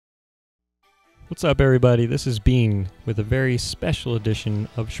What's up, everybody? This is Bean with a very special edition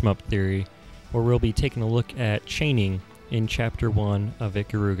of Shmup Theory, where we'll be taking a look at chaining in Chapter 1 of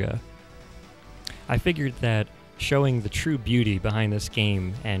Ikaruga. I figured that showing the true beauty behind this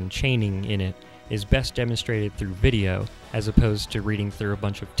game and chaining in it is best demonstrated through video, as opposed to reading through a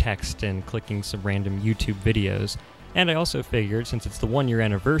bunch of text and clicking some random YouTube videos. And I also figured, since it's the 1-year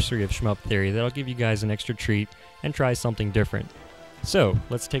anniversary of Shmup Theory, that I'll give you guys an extra treat and try something different. So,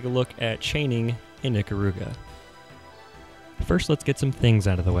 let's take a look at chaining in Ikaruga. First, let's get some things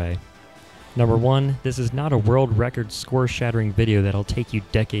out of the way. Number 1, this is not a world record score-shattering video that'll take you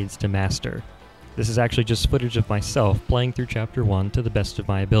decades to master. This is actually just footage of myself playing through Chapter 1 to the best of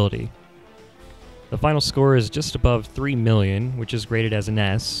my ability. The final score is just above 3 million, which is graded as an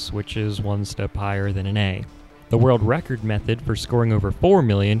S, which is one step higher than an A. The world record method for scoring over 4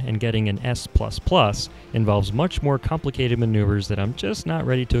 million and getting an S++ involves much more complicated maneuvers that I'm just not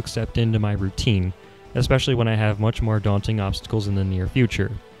ready to accept into my routine, especially when I have much more daunting obstacles in the near future,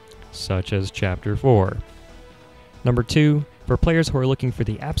 such as Chapter 4. Number 2, for players who are looking for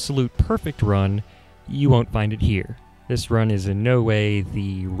the absolute perfect run, you won't find it here. This run is in no way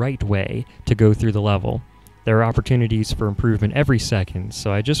the right way to go through the level. There are opportunities for improvement every second,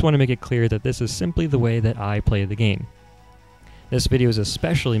 so I just want to make it clear that this is simply the way that I play the game. This video is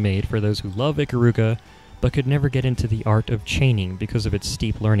especially made for those who love Ikaruga, but could never get into the art of chaining because of its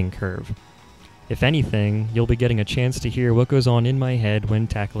steep learning curve. If anything, you'll be getting a chance to hear what goes on in my head when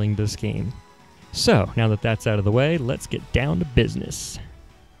tackling this game. So, now that that's out of the way, let's get down to business.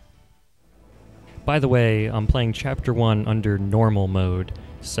 By the way, I'm playing Chapter 1 under normal mode,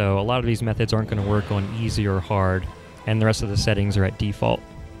 so a lot of these methods aren't going to work on easy or hard, and the rest of the settings are at default.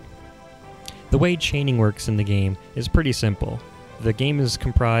 The way chaining works in the game is pretty simple. The game is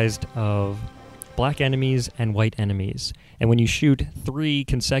comprised of black enemies and white enemies, and when you shoot 3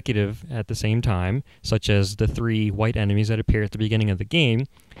 consecutive at the same time, such as the 3 white enemies that appear at the beginning of the game,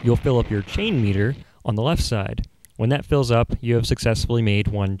 you'll fill up your chain meter on the left side. When that fills up, you have successfully made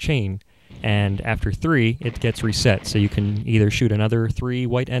 1 chain. And after 3, it gets reset, so you can either shoot another 3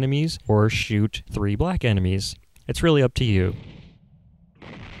 white enemies or shoot 3 black enemies. It's really up to you.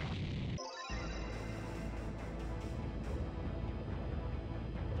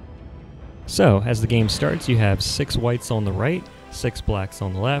 So, as the game starts, you have 6 whites on the right, 6 blacks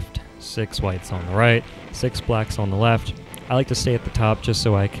on the left, 6 whites on the right, 6 blacks on the left. I like to stay at the top just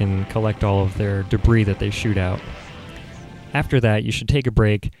so I can collect all of their debris that they shoot out. After that, you should take a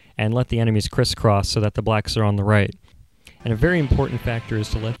break and let the enemies crisscross so that the blacks are on the right. And a very important factor is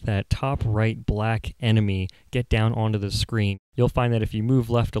to let that top right black enemy get down onto the screen. You'll find that if you move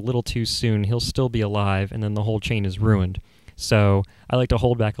left a little too soon, he'll still be alive, and then the whole chain is ruined. So I like to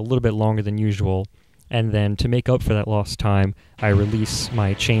hold back a little bit longer than usual, and then to make up for that lost time, I release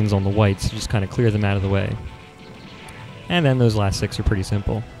my chains on the whites to just kind of clear them out of the way. And then those last 6 are pretty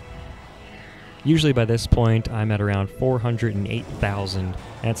simple. Usually by this point, I'm at around 408,000, and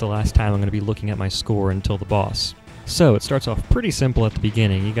that's the last time I'm going to be looking at my score until the boss. So it starts off pretty simple at the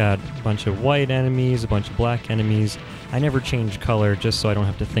beginning. You got a bunch of white enemies, a bunch of black enemies. I never change color just so I don't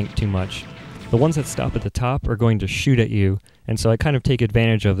have to think too much. The ones that stop at the top are going to shoot at you, and so I kind of take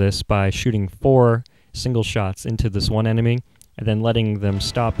advantage of this by shooting 4 single shots into this one enemy, and then letting them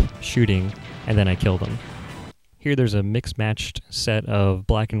stop shooting, and then I kill them. Here there's a mixed-matched set of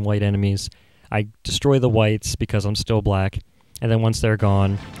black and white enemies. I destroy the whites because I'm still black, and then once they're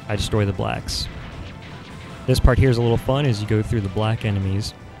gone, I destroy the blacks. This part here is a little fun as you go through the black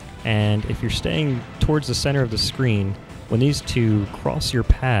enemies, and if you're staying towards the center of the screen, when these 2 cross your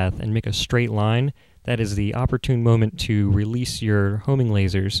path and make a straight line, that is the opportune moment to release your homing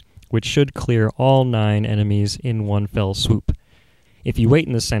lasers, which should clear all 9 enemies in one fell swoop. If you wait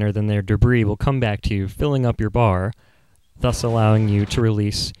in the center, then their debris will come back to you, filling up your bar, thus allowing you to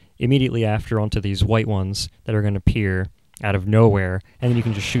release immediately after onto these white ones that are going to appear out of nowhere, and then you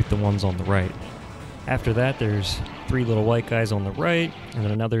can just shoot the ones on the right. After that, there's 3 little white guys on the right, and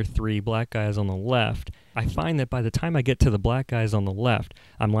then another 3 black guys on the left. I find that by the time I get to the black guys on the left,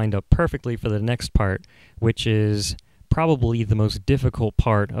 I'm lined up perfectly for the next part, which is probably the most difficult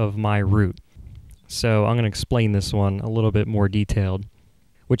part of my route. So I'm going to explain this one a little bit more detailed.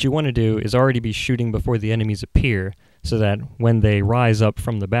 What you want to do is already be shooting before the enemies appear, so that when they rise up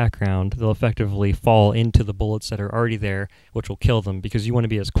from the background, they'll effectively fall into the bullets that are already there, which will kill them, because you want to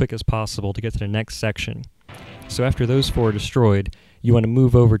be as quick as possible to get to the next section. So after those 4 are destroyed, you want to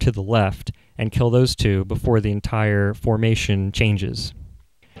move over to the left and kill those 2 before the entire formation changes.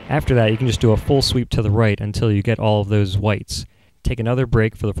 After that, you can just do a full sweep to the right until you get all of those whites. Take another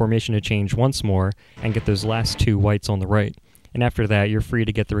break for the formation to change once more, and get those last 2 whites on the right. and after that you're free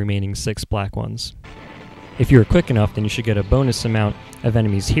to get the remaining 6 black ones. If you were quick enough, then you should get a bonus amount of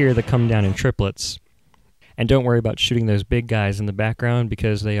enemies here that come down in triplets. And don't worry about shooting those big guys in the background,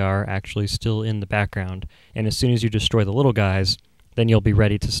 because they are actually still in the background. And as soon as you destroy the little guys, then you'll be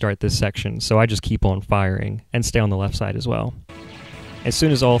ready to start this section. So I just keep on firing, and stay on the left side as well. As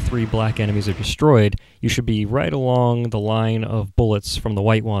soon as all 3 black enemies are destroyed, you should be right along the line of bullets from the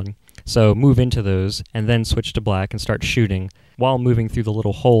white one. So move into those, and then switch to black and start shooting, while moving through the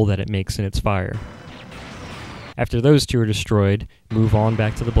little hole that it makes in its fire. After those 2 are destroyed, move on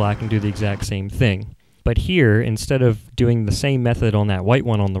back to the black and do the exact same thing. But here, instead of doing the same method on that white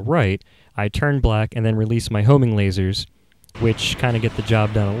one on the right, I turn black and then release my homing lasers, which kind of get the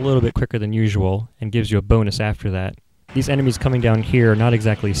job done a little bit quicker than usual, and gives you a bonus after that. These enemies coming down here are not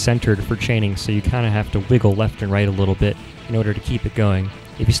exactly centered for chaining, so you kind of have to wiggle left and right a little bit in order to keep it going.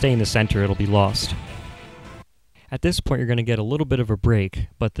 If you stay in the center, it'll be lost. At this point, you're going to get a little bit of a break,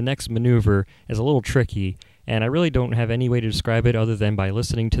 but the next maneuver is a little tricky, and I really don't have any way to describe it other than by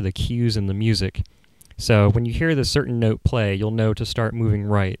listening to the cues in the music. So when you hear the certain note play, you'll know to start moving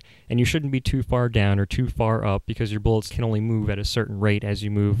right, and you shouldn't be too far down or too far up, because your bullets can only move at a certain rate as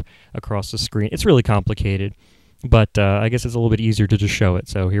you move across the screen. It's really complicated, but I guess it's a little bit easier to just show it,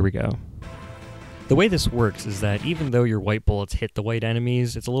 so here we go. The way this works is that even though your white bullets hit the white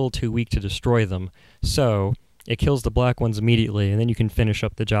enemies, it's a little too weak to destroy them, so it kills the black ones immediately, and then you can finish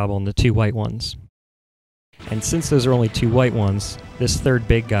up the job on the 2 white ones. And since those are only 2 white ones, this third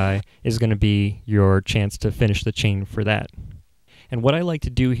big guy is going to be your chance to finish the chain for that. And what I like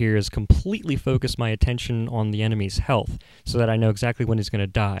to do here is completely focus my attention on the enemy's health, so that I know exactly when he's going to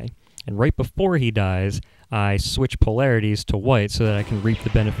die. And right before he dies, I switch polarities to white so that I can reap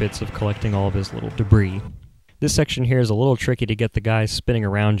the benefits of collecting all of his little debris. This section here is a little tricky to get the guys spinning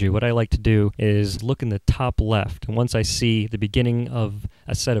around you. What I like to do is look in the top left, and once I see the beginning of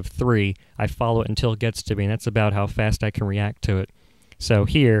a set of 3, I follow it until it gets to me, and that's about how fast I can react to it. So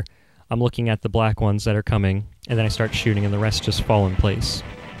here, I'm looking at the black ones that are coming, and then I start shooting, and the rest just fall in place.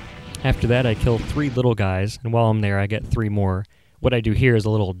 After that, I kill 3 little guys, and while I'm there, I get 3 more. What I do here is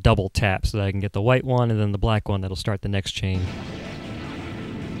a little double tap so that I can get the white one and then the black one that'll start the next chain.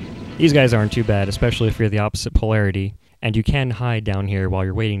 These guys aren't too bad, especially if you're the opposite polarity, and you can hide down here while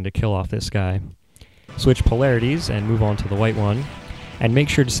you're waiting to kill off this guy. Switch polarities and move on to the white one, and make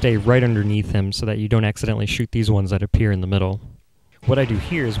sure to stay right underneath him so that you don't accidentally shoot these ones that appear in the middle. What I do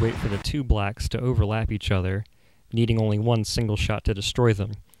here is wait for the 2 blacks to overlap each other, needing only 1 single shot to destroy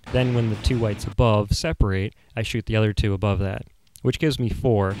them. Then when the 2 whites above separate, I shoot the other 2 above that, which gives me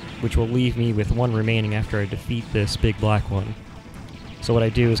 4, which will leave me with 1 remaining after I defeat this big black one. So what I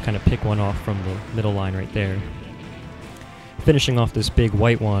do is kind of pick one off from the middle line right there. Finishing off this big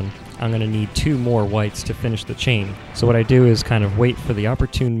white one, I'm going to need 2 more whites to finish the chain. So what I do is kind of wait for the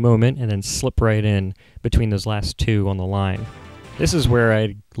opportune moment and then slip right in between those last 2 on the line. This is where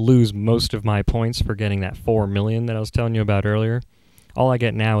I lose most of my points for getting that 4 million that I was telling you about earlier. All I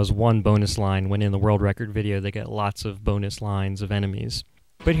get now is 1 bonus line, when in the world record video they get lots of bonus lines of enemies.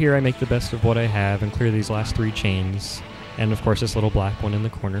 But here I make the best of what I have and clear these last 3 chains, and of course this little black one in the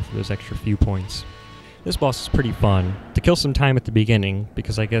corner for those extra few points. This boss is pretty fun. To kill some time at the beginning,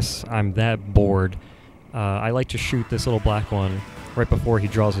 because I guess I'm that bored, I like to shoot this little black one right before he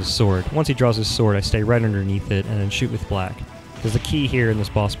draws his sword. Once he draws his sword, I stay right underneath it and then shoot with black. Because the key here in this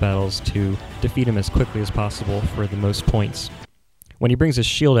boss battle is to defeat him as quickly as possible for the most points. When he brings his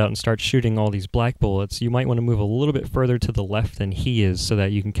shield out and starts shooting all these black bullets, you might want to move a little bit further to the left than he is so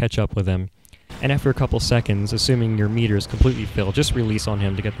that you can catch up with him. And after a couple seconds, assuming your meter is completely filled, just release on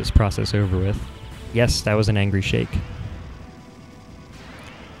him to get this process over with. Yes, that was an angry shake.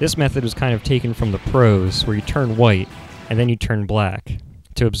 This method was kind of taken from the pros, where you turn white and then you turn black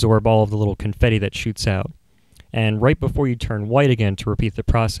to absorb all of the little confetti that shoots out. And right before you turn white again to repeat the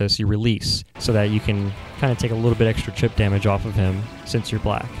process, you release, so that you can kind of take a little bit extra chip damage off of him since you're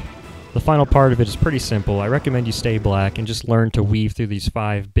black. The final part of it is pretty simple. I recommend you stay black and just learn to weave through these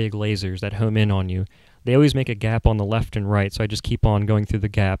 5 big lasers that home in on you. They always make a gap on the left and right, so I just keep on going through the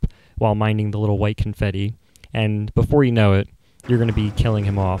gap while minding the little white confetti. And before you know it, you're going to be killing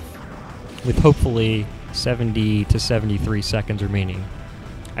him off, with hopefully 70 to 73 seconds remaining.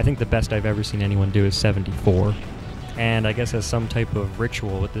 I think the best I've ever seen anyone do is 74. And I guess as some type of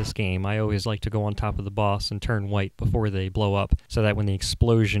ritual with this game, I always like to go on top of the boss and turn white before they blow up, so that when the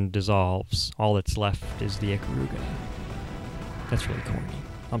explosion dissolves, all that's left is the Ikaruga. That's really corny.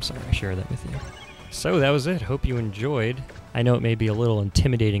 I'm sorry I shared that with you. So that was it. Hope you enjoyed. I know it may be a little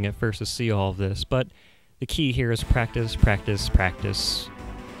intimidating at first to see all of this, but the key here is practice, practice, practice,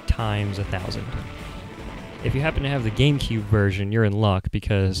 times 1,000. If you happen to have the GameCube version, you're in luck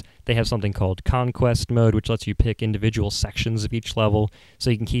because they have something called Conquest Mode, which lets you pick individual sections of each level,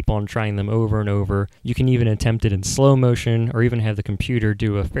 so you can keep on trying them over and over. You can even attempt it in slow motion, or even have the computer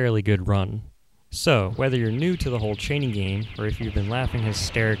do a fairly good run. So, whether you're new to the whole chaining game, or if you've been laughing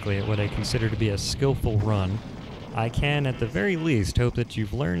hysterically at what I consider to be a skillful run, I can, at the very least, hope that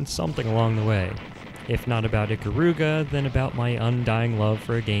you've learned something along the way. If not about Ikaruga, then about my undying love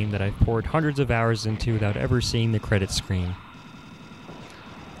for a game that I've poured hundreds of hours into without ever seeing the credits screen.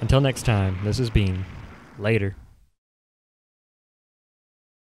 Until next time, this has been Later.